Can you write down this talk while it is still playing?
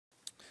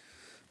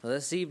Well,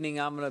 this evening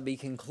I'm going to be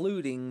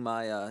concluding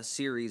my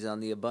series on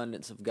the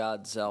abundance of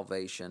God's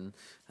salvation,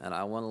 and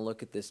I want to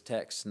look at this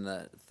text in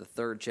the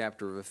third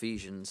chapter of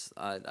Ephesians.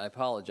 I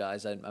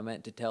apologize, I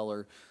meant to tell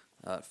her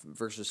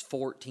verses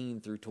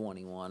 14 through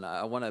 21.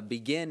 I want to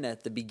begin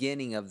at the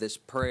beginning of this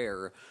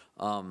prayer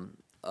of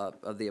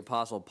the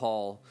Apostle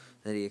Paul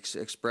that he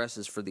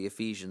expresses for the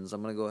Ephesians.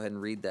 I'm going to go ahead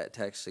and read that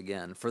text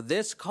again. For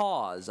this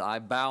cause I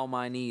bow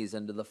my knees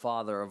unto the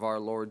Father of our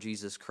Lord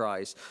Jesus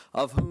Christ,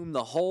 of whom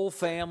the whole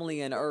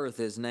family in earth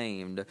is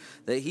named,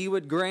 that he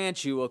would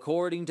grant you,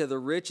 according to the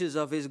riches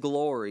of his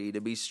glory, to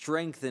be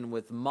strengthened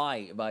with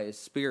might by his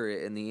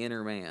Spirit in the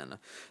inner man,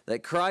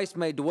 that Christ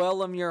may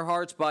dwell in your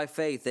hearts by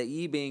faith, that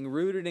ye, being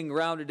rooted and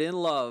grounded in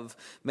love,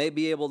 may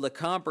be able to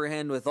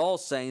comprehend with all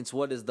saints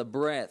what is the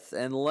breadth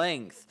and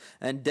length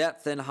and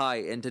depth and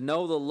height, and to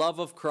know the love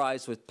of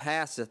Christ which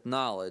passeth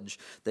knowledge,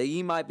 that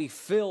ye might be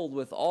filled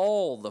with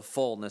all the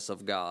fullness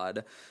of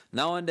God.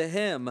 Now unto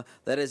him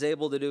that is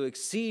able to do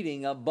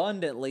exceeding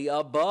abundantly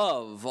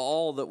above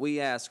all that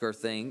we ask or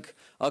think,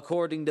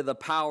 according to the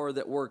power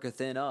that worketh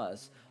in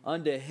us,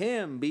 unto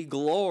him be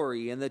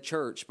glory in the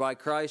church by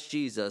Christ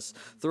Jesus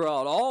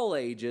throughout all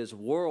ages,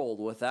 world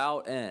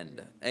without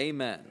end.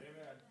 Amen.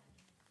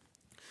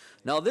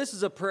 Now, this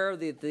is a prayer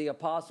that the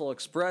apostle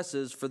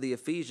expresses for the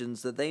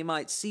Ephesians, that they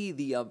might see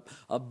the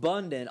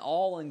abundant,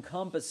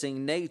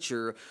 all-encompassing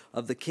nature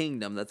of the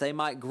kingdom, that they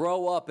might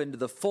grow up into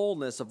the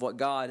fullness of what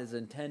God has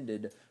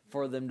intended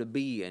for them to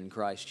be in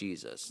Christ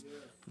Jesus.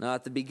 Now,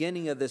 at the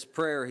beginning of this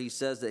prayer, he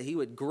says that he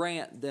would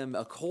grant them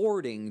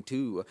according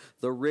to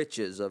the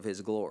riches of his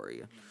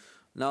glory.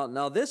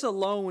 Now this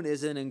alone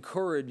is an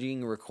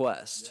encouraging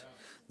request.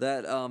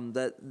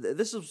 That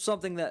this is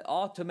something that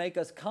ought to make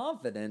us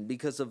confident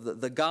because of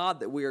the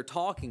God that we are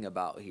talking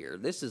about here.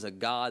 This is a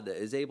God that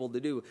is able to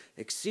do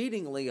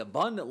exceedingly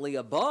abundantly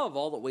above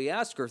all that we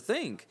ask or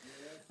think.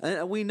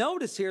 And we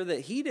notice here that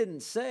he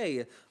didn't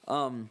say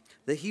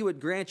that he would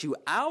grant you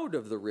out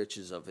of the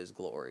riches of his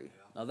glory.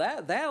 Now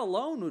that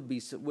alone would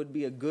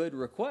be a good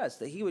request,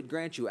 that he would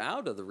grant you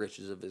out of the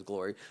riches of his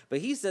glory. But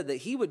he said that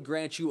he would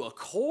grant you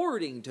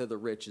according to the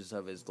riches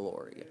of his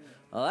glory.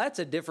 Now that's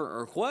a different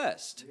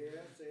request.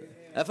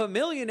 If a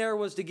millionaire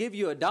was to give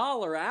you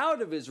 $1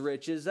 out of his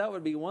riches, that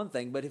would be one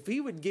thing. But if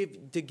he would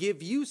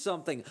give you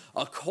something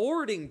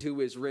according to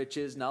his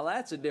riches, now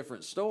that's a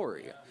different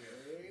story.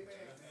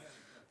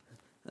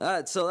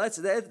 So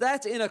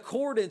that's in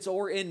accordance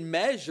or in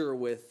measure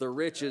with the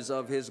riches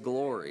of his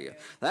glory.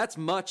 That's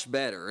much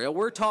better.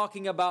 We're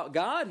talking about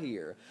God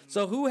here.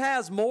 So who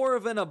has more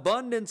of an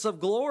abundance of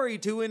glory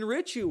to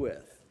enrich you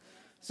with?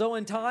 So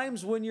in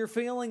times when you're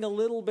feeling a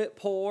little bit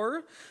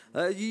poor,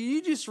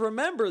 you just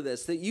remember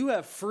this, that you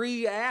have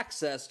free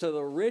access to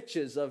the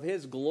riches of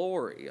his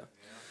glory.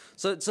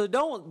 So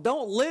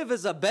don't live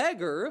as a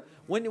beggar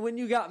when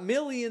you got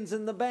millions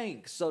in the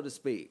bank, so to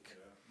speak.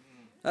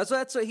 That's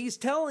what he's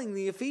telling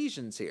the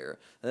Ephesians here.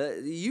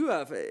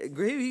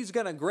 He's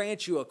going to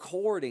grant you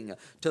according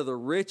to the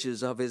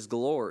riches of his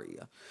glory,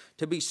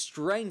 to be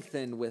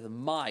strengthened with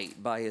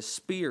might by his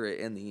Spirit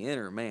in the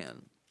inner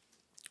man.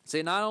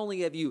 See, not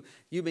only have you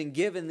been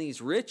given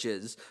these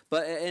riches,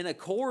 but in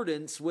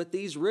accordance with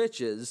these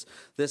riches,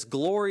 this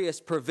glorious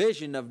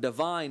provision of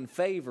divine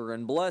favor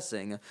and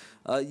blessing,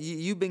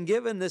 you've been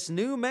given this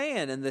new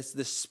man and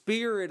the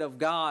Spirit of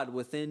God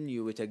within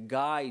you to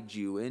guide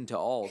you into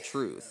all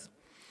truth.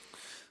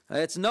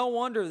 It's no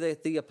wonder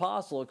that the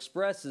apostle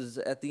expresses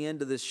at the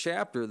end of this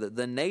chapter that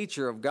the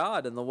nature of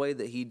God and the way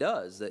that he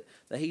does, that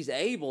he's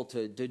able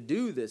to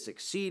do this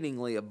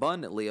exceedingly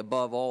abundantly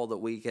above all that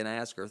we can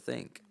ask or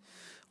think.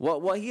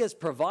 What he has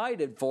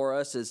provided for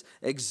us is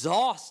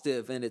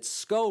exhaustive in its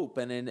scope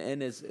and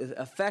in its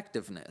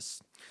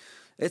effectiveness.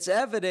 It's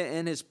evident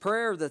in his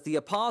prayer that the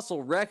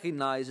apostle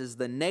recognizes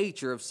the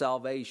nature of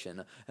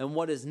salvation and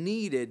what is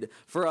needed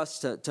for us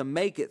to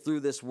make it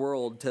through this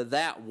world to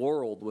that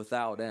world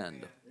without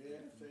end.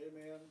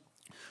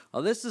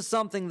 Well, this is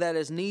something that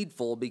is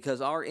needful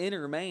because our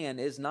inner man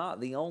is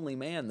not the only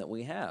man that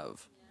we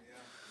have.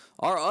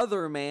 Our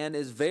other man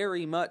is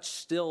very much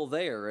still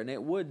there, and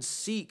it would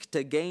seek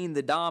to gain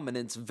the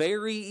dominance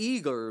very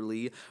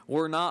eagerly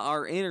were not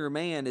our inner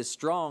man as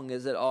strong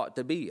as it ought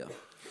to be.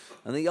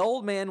 And the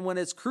old man, when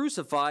it's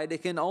crucified,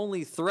 it can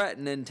only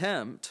threaten and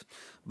tempt,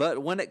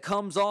 but when it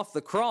comes off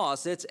the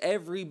cross, it's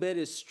every bit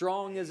as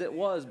strong as it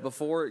was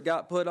before it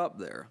got put up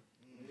there.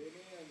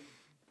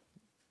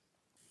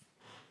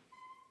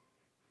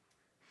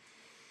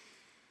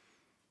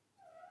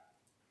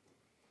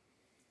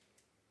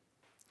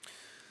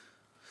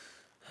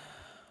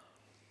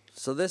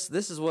 So this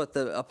is what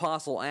the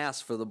apostle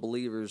asks for the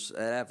believers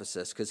at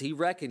Ephesus, because he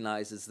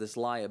recognizes this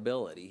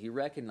liability. He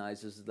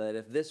recognizes that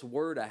if this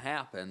were to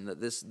happen, that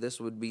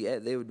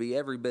they would be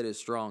every bit as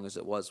strong as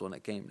it was when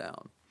it came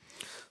down.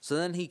 So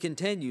then he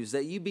continues,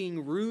 that you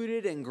being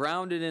rooted and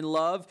grounded in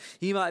love,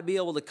 ye might be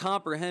able to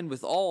comprehend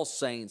with all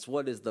saints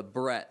what is the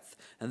breadth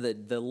and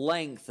the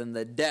length and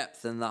the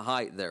depth and the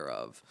height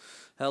thereof.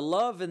 Now,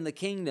 love in the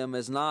kingdom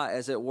is not,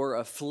 as it were,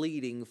 a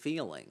fleeting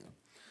feeling.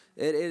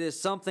 It is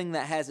something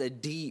that has a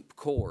deep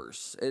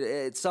course.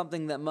 It's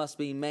something that must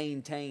be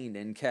maintained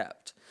and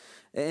kept.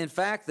 In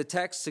fact, the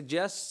text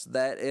suggests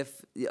that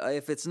if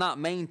it's not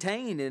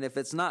maintained and if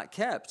it's not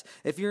kept,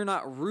 if you're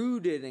not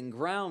rooted and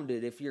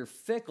grounded, if you're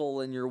fickle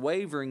and you're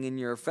wavering in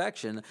your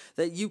affection,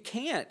 that you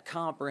can't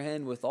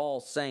comprehend with all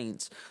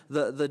saints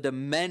the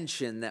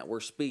dimension that we're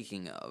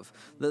speaking of.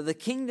 The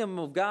kingdom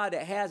of God,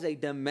 it has a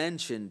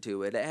dimension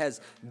to it. It has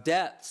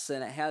depths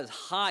and it has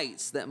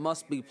heights that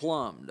must be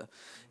plumbed.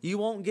 You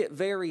won't get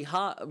very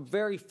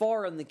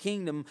far in the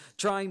kingdom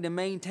trying to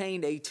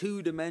maintain a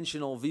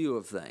two-dimensional view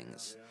of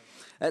things.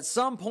 At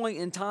some point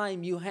in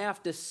time, you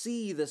have to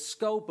see the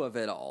scope of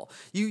it all.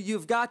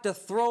 You've got to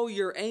throw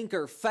your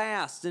anchor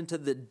fast into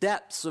the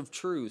depths of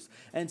truth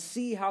and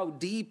see how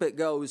deep it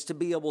goes to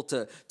be able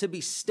to be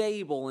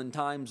stable in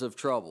times of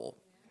trouble.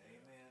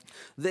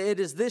 It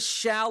is this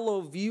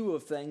shallow view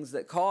of things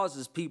that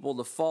causes people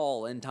to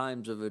fall in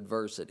times of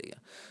adversity.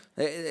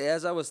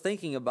 As I was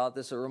thinking about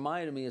this, it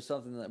reminded me of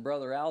something that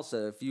Brother Al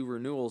said a few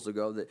renewals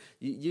ago, that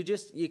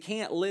you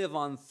can't live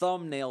on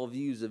thumbnail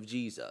views of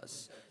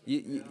Jesus.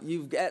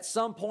 You've at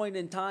some point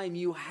in time,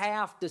 you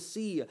have to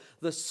see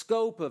the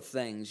scope of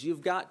things.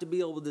 You've got to be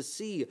able to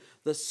see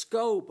the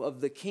scope of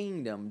the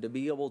kingdom to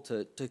be able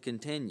to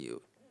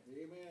continue.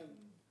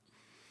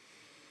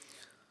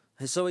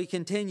 And so he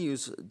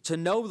continues, to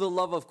know the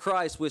love of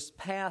Christ which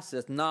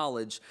passeth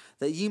knowledge,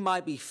 that ye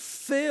might be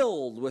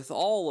filled with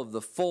all of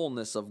the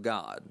fullness of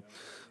God.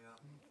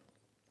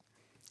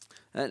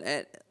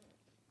 And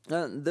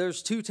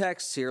there's two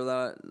texts here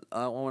that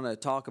I want to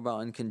talk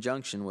about in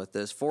conjunction with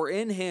this. For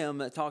in him,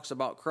 that talks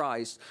about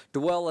Christ,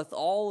 dwelleth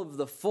all of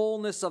the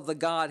fullness of the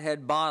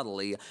Godhead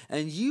bodily,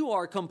 and you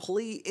are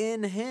complete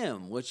in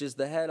him, which is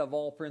the head of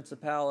all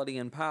principality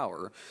and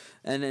power.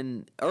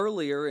 And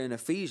earlier in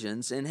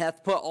Ephesians, and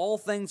hath put all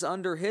things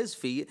under his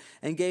feet,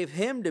 and gave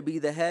him to be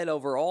the head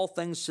over all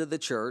things to the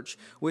church,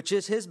 which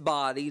is his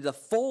body, the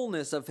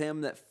fullness of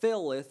him that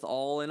filleth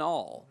all in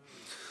all.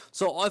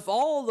 So if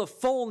all the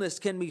fullness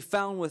can be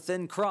found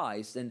within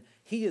Christ, and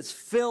he is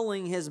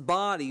filling his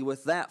body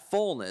with that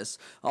fullness,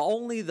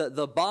 only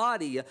the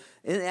body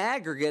in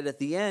aggregate at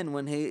the end,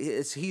 when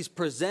he's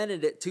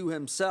presented it to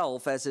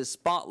himself as his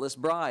spotless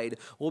bride,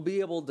 will be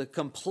able to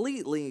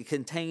completely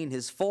contain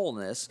his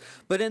fullness.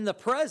 But in the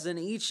present,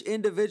 each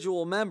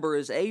individual member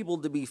is able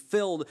to be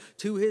filled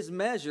to his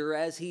measure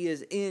as he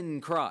is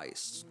in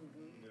Christ.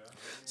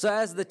 So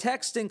as the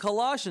text in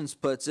Colossians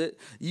puts it,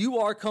 you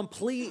are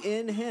complete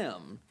in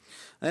him.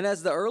 And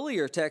as the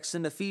earlier text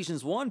in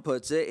Ephesians 1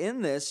 puts it,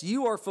 in this,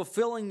 you are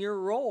fulfilling your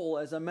role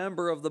as a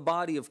member of the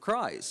body of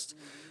Christ.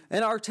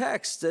 And our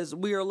text, as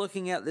we are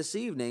looking at this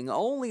evening,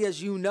 only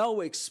as you know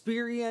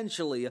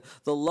experientially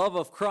the love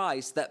of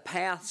Christ that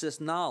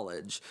passes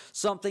knowledge,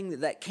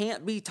 something that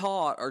can't be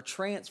taught or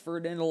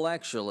transferred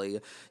intellectually,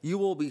 you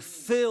will be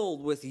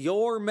filled with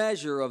your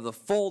measure of the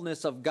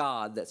fullness of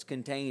God that's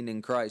contained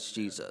in Christ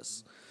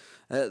Jesus.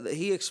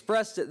 He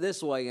expressed it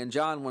this way in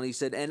John when he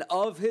said, and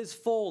of his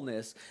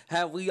fullness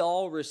have we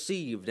all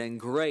received, and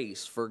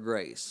grace for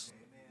grace.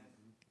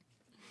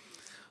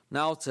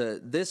 Now,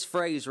 to this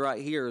phrase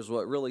right here is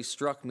what really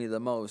struck me the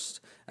most,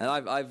 and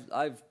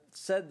I've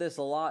said this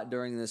a lot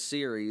during this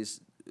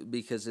series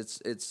because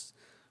it's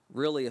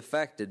really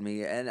affected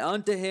me. And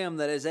unto him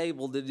that is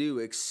able to do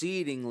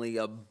exceedingly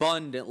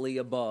abundantly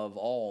above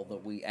all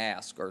that we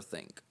ask or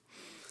think.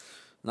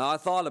 Now, I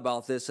thought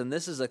about this, and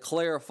this is a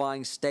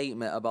clarifying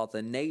statement about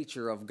the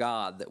nature of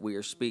God that we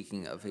are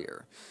speaking of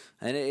here.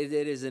 And it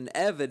is an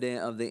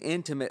evidence of the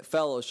intimate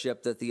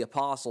fellowship that the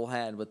apostle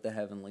had with the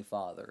Heavenly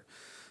Father.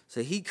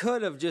 So he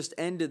could have just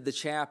ended the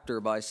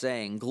chapter by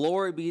saying,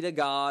 glory be to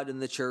God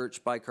in the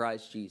church by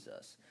Christ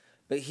Jesus.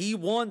 But he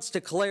wants to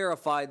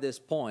clarify this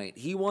point.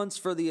 He wants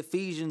for the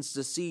Ephesians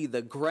to see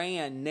the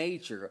grand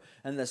nature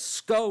and the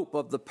scope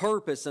of the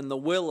purpose and the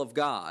will of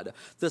God,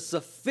 the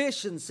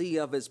sufficiency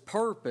of his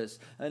purpose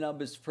and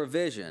of his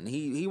provision.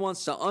 He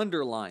wants to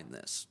underline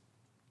this.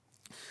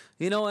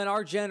 You know, in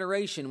our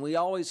generation, we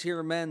always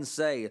hear men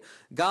say,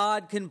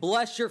 God can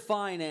bless your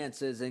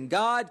finances, and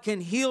God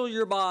can heal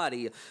your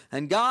body,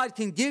 and God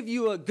can give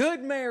you a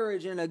good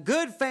marriage and a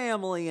good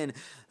family.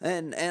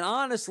 And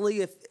honestly,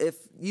 if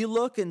you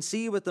look and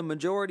see what the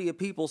majority of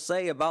people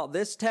say about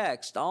this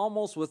text,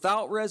 almost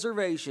without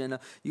reservation,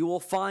 you will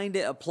find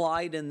it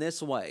applied in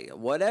this way.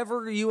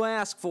 Whatever you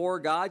ask for,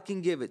 God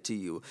can give it to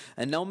you.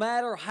 And no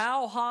matter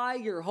how high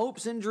your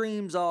hopes and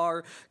dreams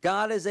are,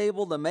 God is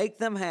able to make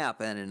them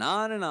happen, and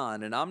on and on.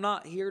 And I'm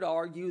not here to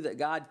argue that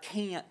God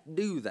can't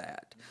do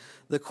that.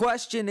 The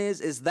question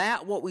is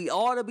that what we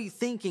ought to be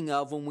thinking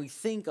of when we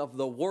think of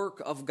the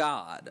work of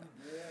God?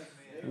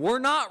 We're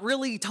not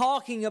really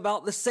talking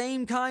about the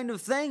same kind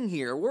of thing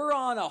here. We're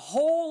on a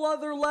whole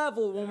other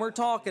level when we're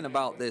talking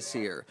about this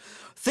here.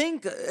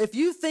 If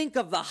you think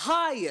of the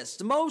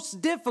highest,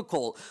 most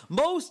difficult,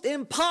 most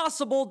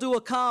impossible to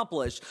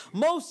accomplish,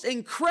 most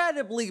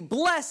incredibly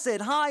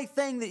blessed high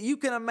thing that you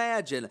can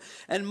imagine,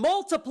 and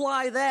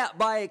multiply that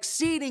by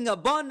exceeding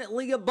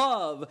abundantly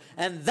above,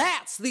 and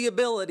that's the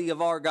ability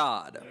of our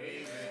God.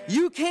 Amen.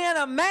 You can't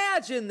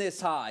imagine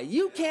this high.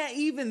 You can't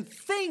even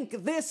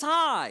think this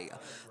high.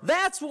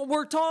 That's what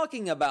we're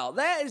talking about.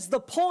 That is the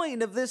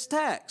point of this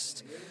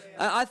text.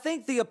 I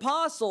think the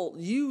apostle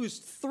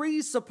used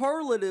 3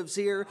 superlatives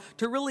here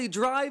to really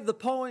drive the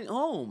point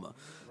home.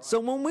 So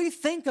when we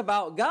think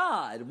about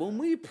God, when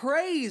we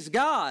praise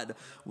God,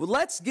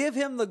 let's give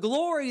him the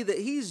glory that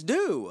he's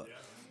due.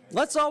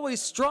 Let's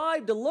always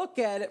strive to look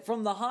at it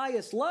from the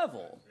highest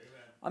level.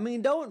 I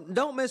mean,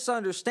 don't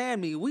misunderstand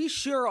me. We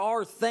sure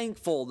are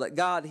thankful that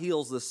God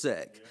heals the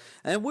sick.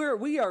 And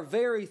we are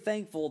very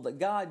thankful that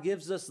God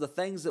gives us the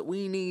things that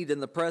we need in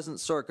the present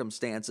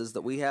circumstances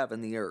that we have in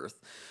the earth.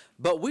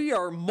 But we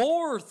are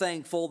more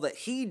thankful that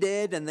he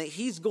did and that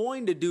he's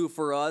going to do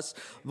for us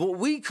what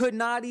we could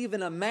not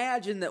even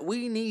imagine that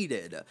we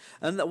needed.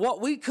 And that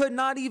what we could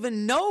not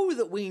even know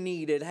that we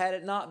needed had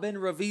it not been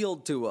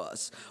revealed to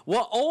us.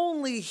 What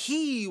only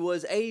he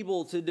was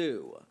able to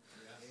do.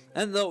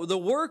 And the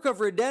work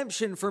of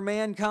redemption for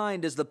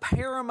mankind is the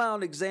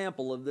paramount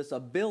example of this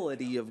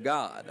ability of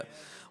God.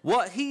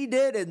 What he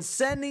did in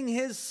sending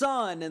his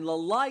son in the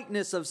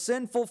likeness of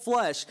sinful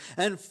flesh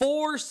and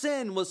for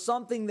sin was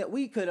something that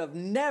we could have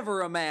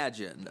never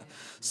imagined.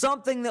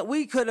 Something that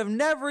we could have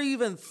never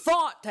even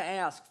thought to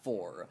ask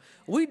for.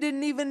 We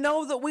didn't even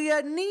know that we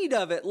had need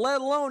of it,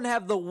 let alone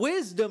have the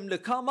wisdom to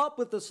come up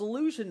with the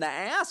solution to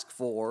ask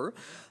for.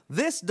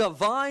 This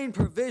divine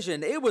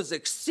provision, it was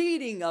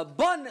exceeding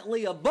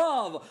abundantly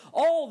above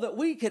all that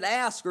we could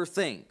ask or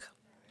think.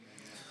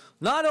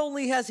 Not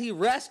only has he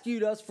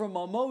rescued us from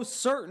a most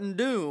certain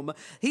doom,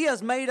 he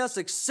has made us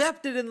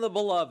accepted in the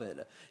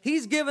beloved.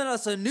 He's given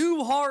us a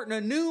new heart and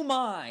a new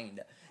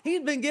mind.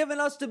 He's been given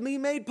us to be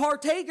made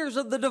partakers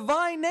of the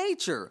divine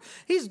nature.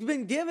 He's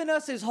been given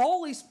us his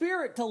Holy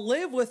Spirit to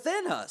live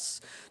within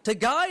us, to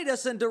guide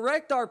us and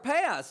direct our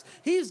paths.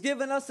 He's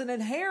given us an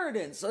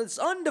inheritance that's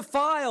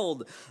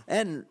undefiled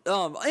and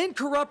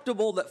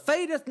incorruptible, that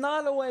fadeth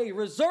not away,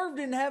 reserved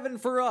in heaven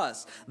for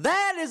us.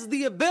 That is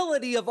the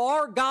ability of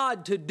our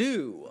God to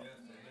do.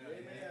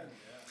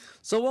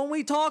 So when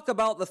we talk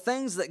about the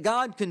things that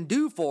God can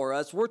do for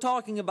us, we're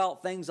talking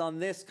about things on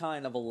this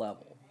kind of a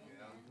level.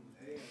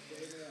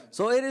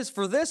 So it is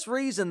for this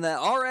reason that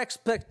our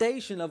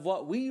expectation of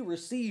what we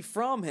receive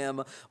from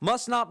him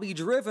must not be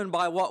driven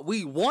by what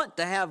we want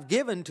to have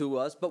given to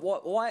us, but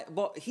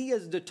what he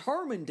is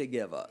determined to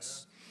give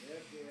us.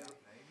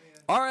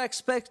 Our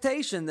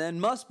expectation then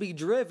must be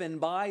driven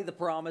by the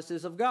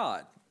promises of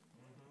God.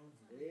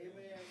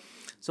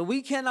 So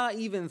we cannot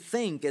even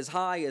think as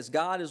high as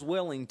God is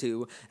willing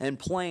to and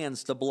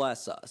plans to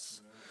bless us.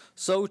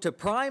 So to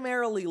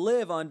primarily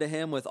live unto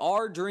him with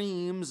our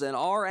dreams and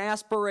our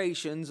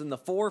aspirations in the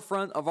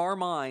forefront of our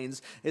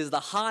minds is the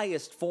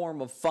highest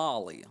form of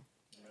folly.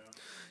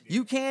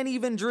 You can't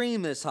even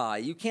dream this high.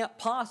 You can't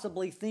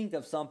possibly think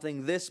of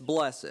something this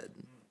blessed.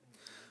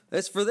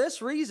 It's for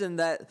this reason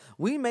that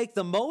we make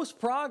the most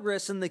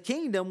progress in the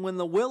kingdom when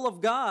the will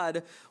of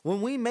God,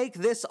 when we make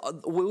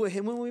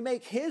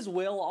his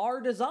will our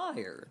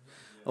desire.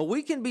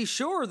 We can be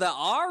sure that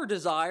our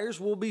desires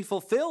will be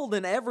fulfilled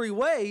in every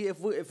way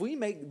if we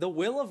make the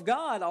will of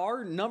God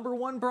our number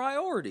one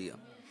priority.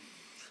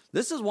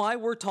 This is why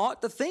we're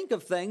taught to think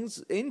of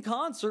things in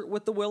concert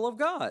with the will of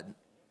God.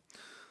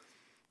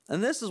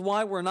 And this is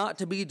why we're not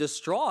to be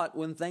distraught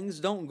when things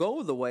don't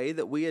go the way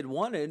that we had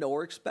wanted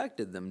or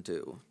expected them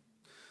to.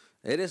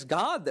 It is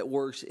God that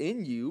works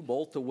in you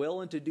both to will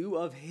and to do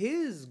of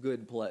his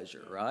good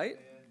pleasure, right?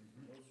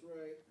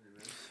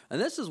 And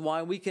this is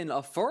why we can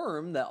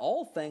affirm that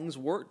all things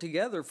work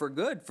together for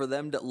good for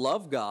them that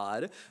love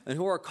God and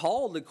who are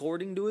called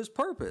according to his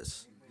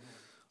purpose.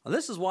 And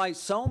this is why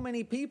so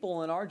many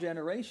people in our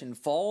generation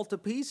fall to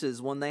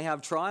pieces when they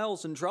have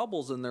trials and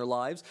troubles in their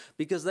lives,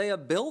 because they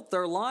have built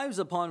their lives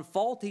upon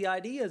faulty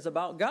ideas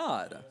about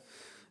God.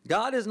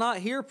 God is not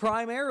here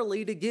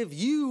primarily to give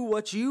you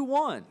what you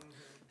want.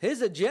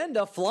 His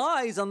agenda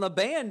flies on the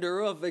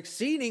banner of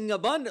exceeding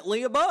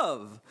abundantly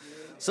above.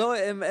 So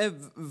it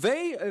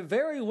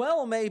very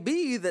well may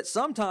be that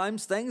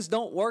sometimes things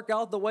don't work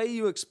out the way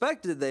you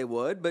expected they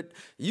would, but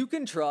you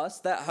can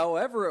trust that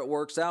however it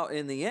works out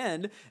in the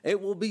end,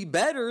 it will be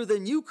better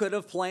than you could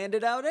have planned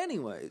it out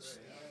anyways.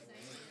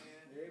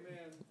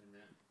 Amen.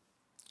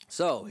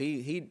 So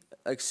he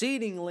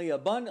exceedingly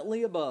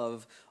abundantly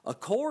above,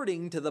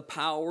 according to the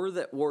power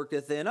that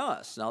worketh in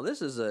us. Now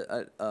this is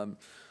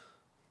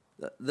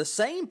the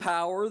same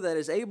power that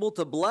is able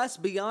to bless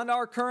beyond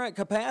our current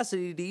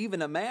capacity to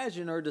even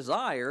imagine or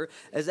desire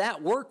is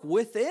at work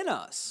within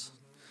us.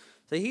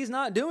 So he's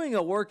not doing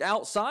a work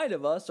outside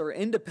of us or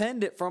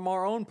independent from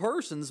our own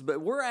persons,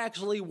 but we're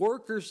actually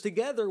workers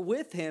together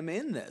with him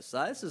in this.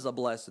 This is a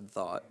blessed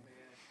thought.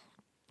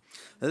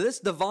 This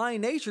divine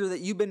nature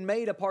that you've been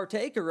made a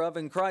partaker of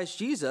in Christ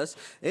Jesus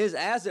is,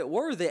 as it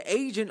were, the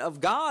agent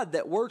of God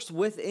that works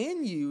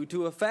within you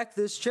to effect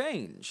this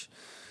change.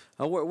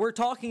 We're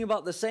talking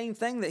about the same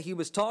thing that he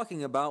was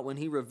talking about when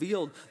he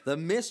revealed the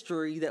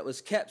mystery that was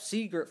kept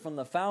secret from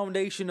the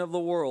foundation of the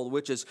world,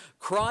 which is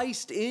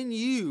Christ in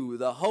you,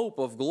 the hope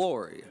of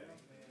glory.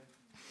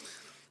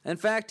 In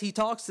fact, he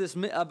talks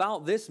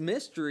about this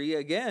mystery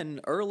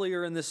again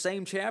earlier in the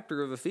same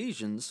chapter of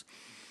Ephesians.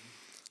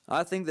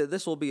 I think that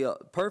this will be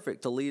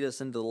perfect to lead us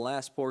into the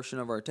last portion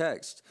of our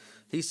text.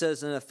 He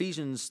says in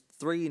Ephesians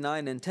 3,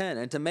 9, and 10,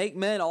 "And to make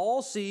men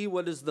all see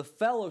what is the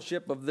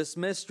fellowship of this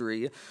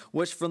mystery,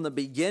 which from the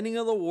beginning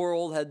of the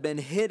world had been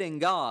hid in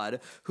God,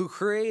 who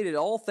created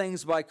all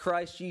things by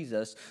Christ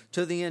Jesus,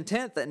 to the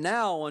intent that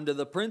now unto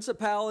the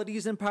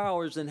principalities and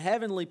powers in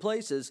heavenly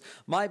places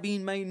might be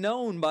made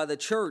known by the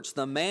church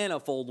the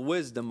manifold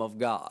wisdom of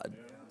God."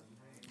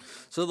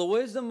 So the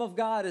wisdom of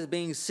God is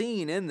being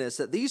seen in this,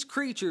 that these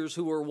creatures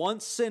who were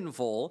once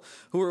sinful,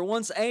 who were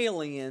once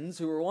aliens,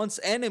 who were once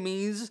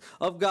enemies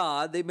of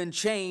God, they've been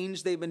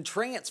changed, they've been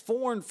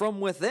transformed from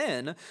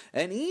within,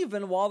 and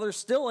even while they're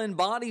still in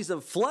bodies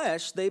of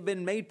flesh, they've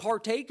been made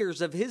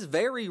partakers of his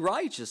very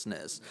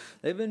righteousness.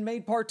 They've been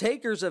made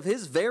partakers of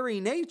his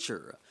very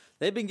nature.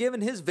 They've been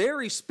given his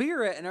very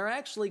spirit and are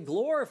actually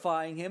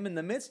glorifying him in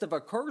the midst of a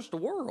cursed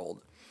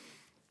world.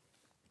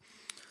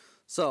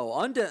 So,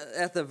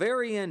 at the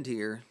very end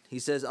here, he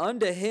says,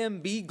 "Unto him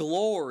be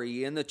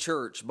glory in the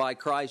church by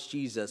Christ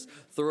Jesus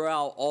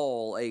throughout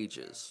all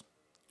ages."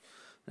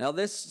 Now,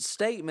 this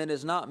statement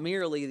is not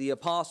merely the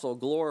apostle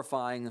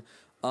glorifying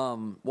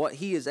what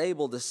he is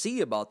able to see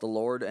about the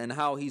Lord and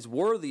how he's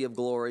worthy of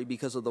glory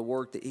because of the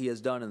work that he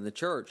has done in the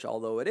church,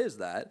 although it is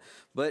that,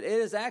 but it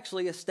is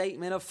actually a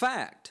statement of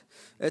fact.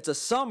 It's a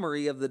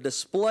summary of the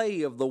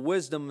display of the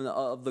wisdom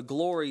of the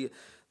glory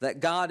that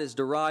God is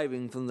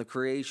deriving from the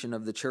creation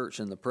of the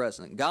church in the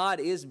present. God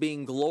is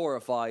being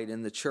glorified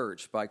in the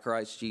church by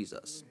Christ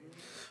Jesus.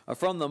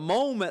 From the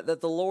moment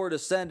that the Lord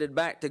ascended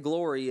back to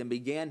glory and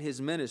began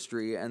his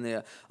ministry, and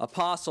the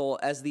apostle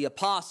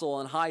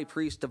and high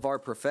priest of our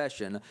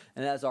profession,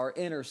 and as our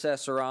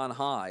intercessor on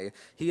high,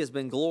 he has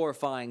been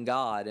glorifying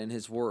God in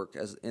his work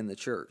as in the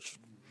church.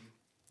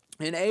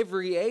 In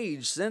every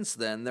age since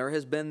then, there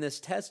has been this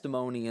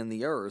testimony in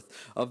the earth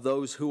of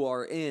those who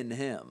are in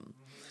him.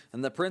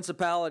 And the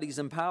principalities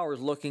and powers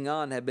looking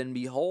on have been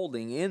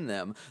beholding in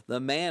them the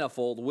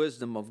manifold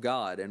wisdom of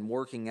God and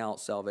working out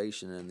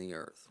salvation in the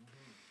earth.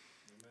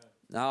 Amen.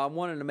 Now, I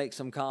wanted to make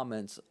some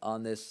comments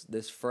on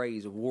this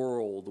phrase,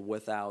 world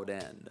without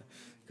end,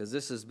 because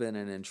this has been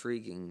an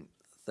intriguing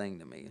thing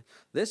to me.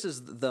 This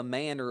is the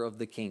manner of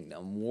the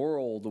kingdom,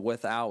 world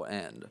without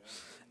end.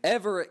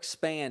 Ever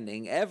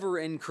expanding, ever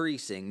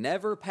increasing,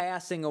 never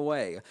passing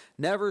away,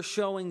 never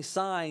showing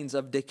signs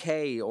of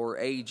decay or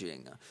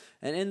aging.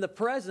 And in the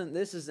present,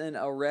 this is an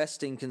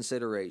arresting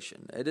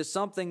consideration. It is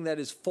something that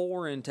is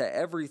foreign to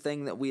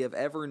everything that we have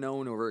ever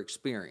known or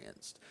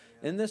experienced.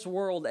 In this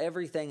world,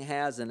 everything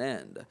has an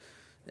end.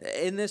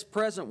 In this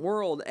present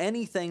world,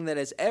 anything that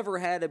has ever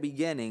had a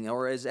beginning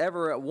or is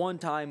ever at one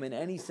time in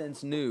any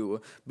sense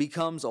new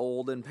becomes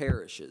old and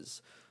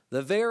perishes.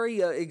 The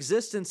very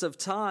existence of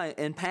time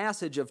and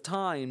passage of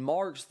time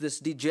marks this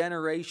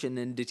degeneration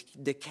and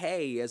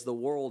decay as the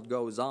world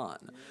goes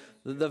on.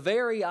 The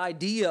very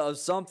idea of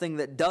something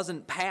that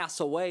doesn't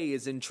pass away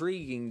is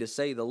intriguing, to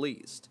say the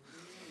least.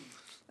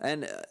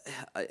 And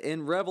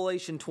in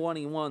Revelation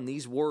 21,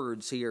 these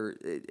words here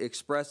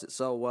express it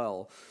so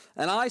well.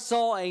 "And I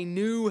saw a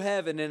new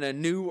heaven and a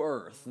new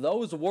earth."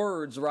 Those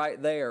words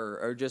right there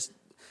are just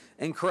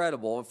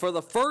incredible. "For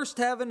the first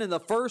heaven and the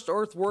first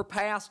earth were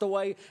passed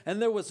away,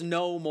 and there was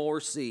no more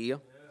sea.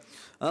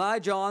 And I,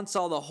 John,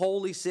 saw the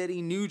holy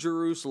city, New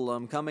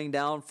Jerusalem, coming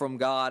down from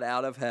God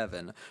out of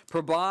heaven,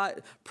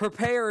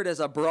 prepared as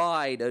a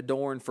bride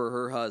adorned for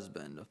her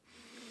husband."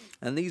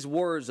 And these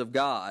words of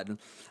God,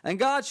 "And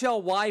God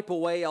shall wipe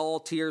away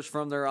all tears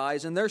from their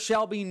eyes, and there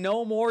shall be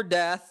no more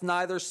death,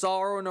 neither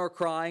sorrow nor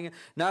crying,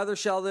 neither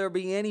shall there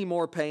be any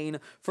more pain,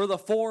 for the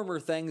former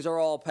things are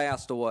all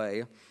passed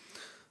away.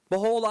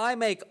 Behold, I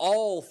make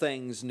all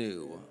things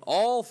new,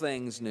 all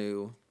things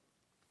new."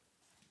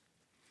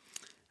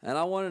 And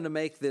I wanted to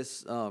make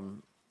this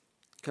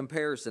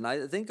comparison.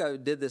 I think I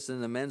did this in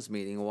the men's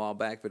meeting a while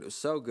back, but it was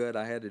so good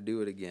I had to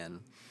do it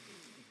again.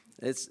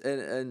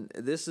 And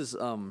this is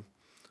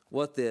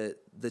what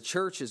the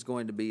church is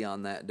going to be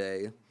on that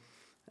day.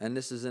 And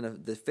this is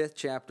in the 5th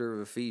chapter of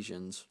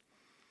Ephesians.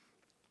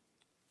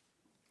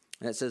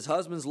 And it says,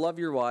 "Husbands, love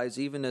your wives,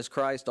 even as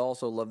Christ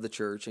also loved the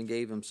church and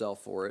gave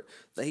himself for it,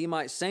 that he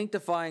might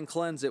sanctify and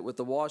cleanse it with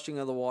the washing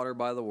of the water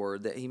by the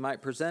word, that he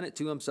might present it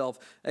to himself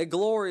a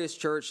glorious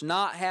church,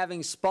 not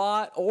having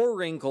spot or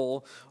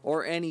wrinkle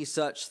or any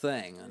such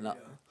thing."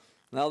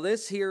 Now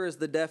this here is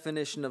the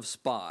definition of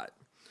spot.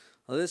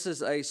 This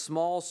is a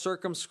small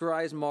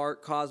circumscribed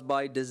mark caused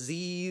by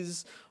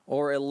disease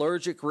or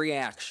allergic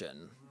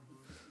reaction,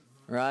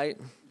 right?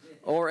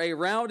 Or a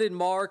rounded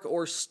mark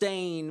or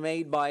stain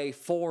made by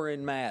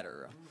foreign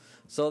matter.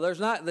 So there's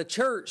not the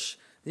church.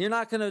 You're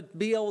not going to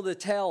be able to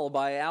tell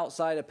by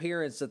outside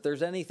appearance that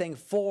there's anything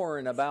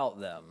foreign about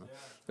them.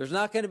 There's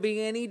not going to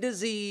be any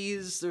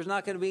disease. There's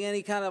not going to be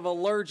any kind of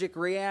allergic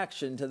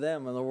reaction to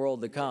them in the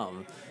world to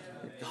come.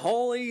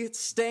 Holy,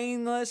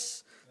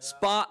 stainless,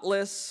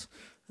 spotless.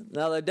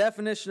 Now, the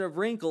definition of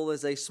wrinkle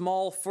is a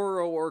small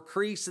furrow or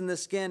crease in the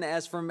skin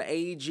as from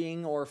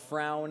aging or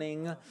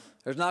frowning.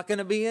 There's not going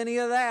to be any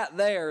of that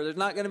there. There's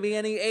not going to be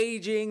any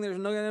aging. There's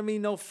not going to be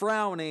no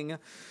frowning.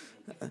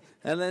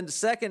 And then the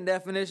second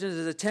definition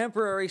is a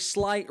temporary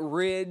slight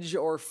ridge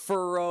or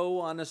furrow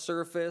on the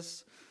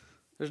surface.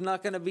 There's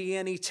not going to be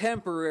any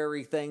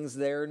temporary things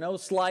there. No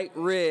slight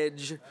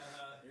ridge.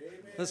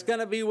 It's going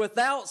to be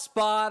without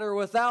spot or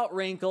without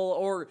wrinkle,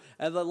 or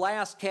the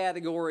last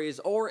category is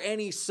or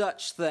any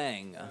such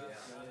thing.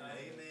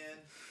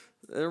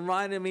 It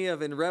reminded me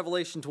of in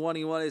Revelation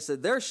 21, it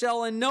said, there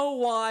shall in no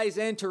wise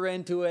enter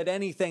into it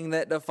anything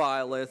that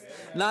defileth,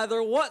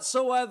 neither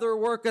whatsoever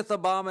worketh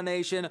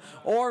abomination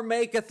or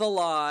maketh a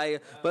lie,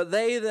 but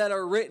they that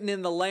are written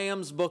in the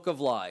Lamb's book of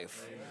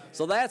life.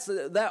 So that's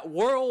that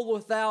world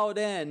without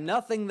end,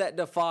 nothing that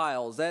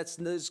defiles. It's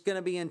going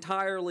to be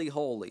entirely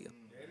holy.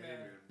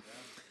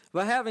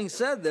 But having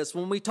said this,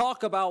 when we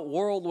talk about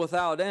world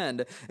without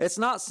end, it's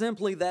not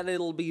simply that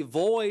it'll be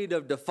void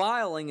of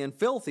defiling and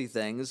filthy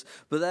things,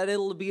 but that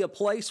it'll be a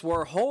place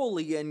where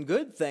holy and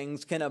good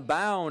things can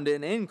abound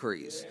and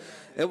increase.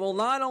 It will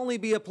not only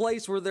be a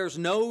place where there's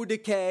no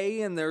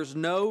decay and there's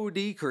no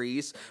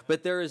decrease,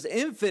 but there is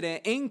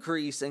infinite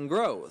increase and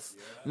growth.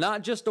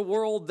 Not just a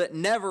world that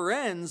never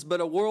ends, but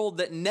a world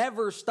that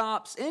never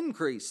stops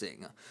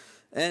increasing.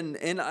 And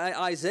in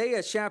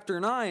Isaiah chapter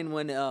 9,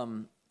 when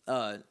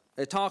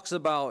it talks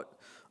about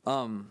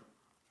for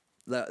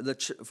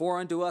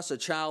unto us a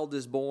child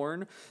is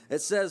born.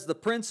 It says, the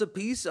Prince of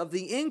Peace, of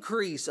the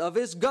increase of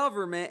his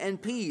government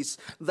and peace,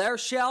 there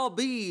shall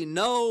be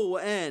no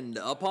end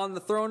upon the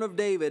throne of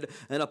David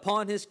and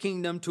upon his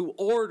kingdom, to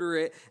order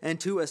it and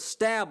to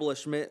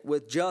establish it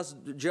with just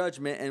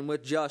judgment and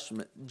with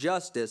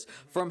justice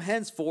from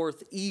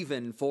henceforth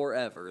even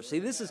forever. See,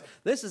 this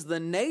is the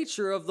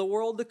nature of the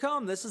world to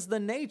come. This is the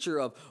nature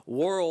of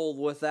world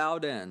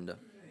without end.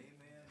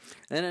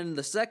 And in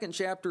the second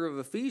chapter of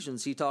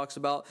Ephesians, he talks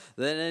about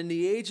that in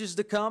the ages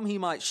to come, he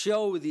might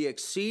show the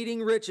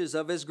exceeding riches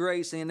of his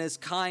grace and his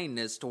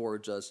kindness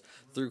towards us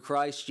through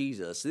Christ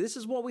Jesus. This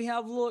is what we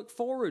have to look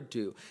forward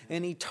to,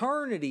 an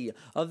eternity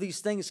of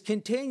these things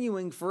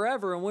continuing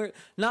forever. And we're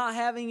not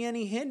having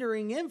any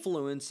hindering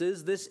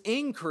influences. This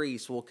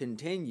increase will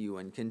continue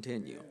and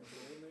continue.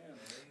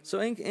 So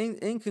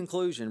in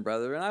conclusion,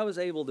 brethren, I was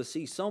able to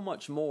see so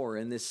much more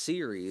in this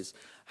series,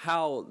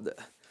 how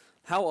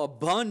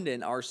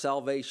abundant our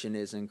salvation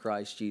is in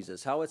Christ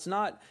Jesus. How it's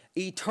not,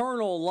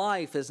 eternal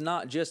life is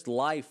not just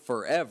life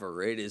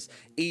forever. It is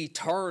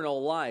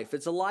eternal life.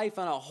 It's a life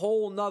on a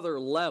whole nother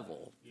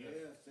level. Yes,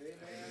 amen.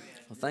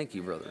 Well, thank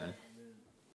you, brethren.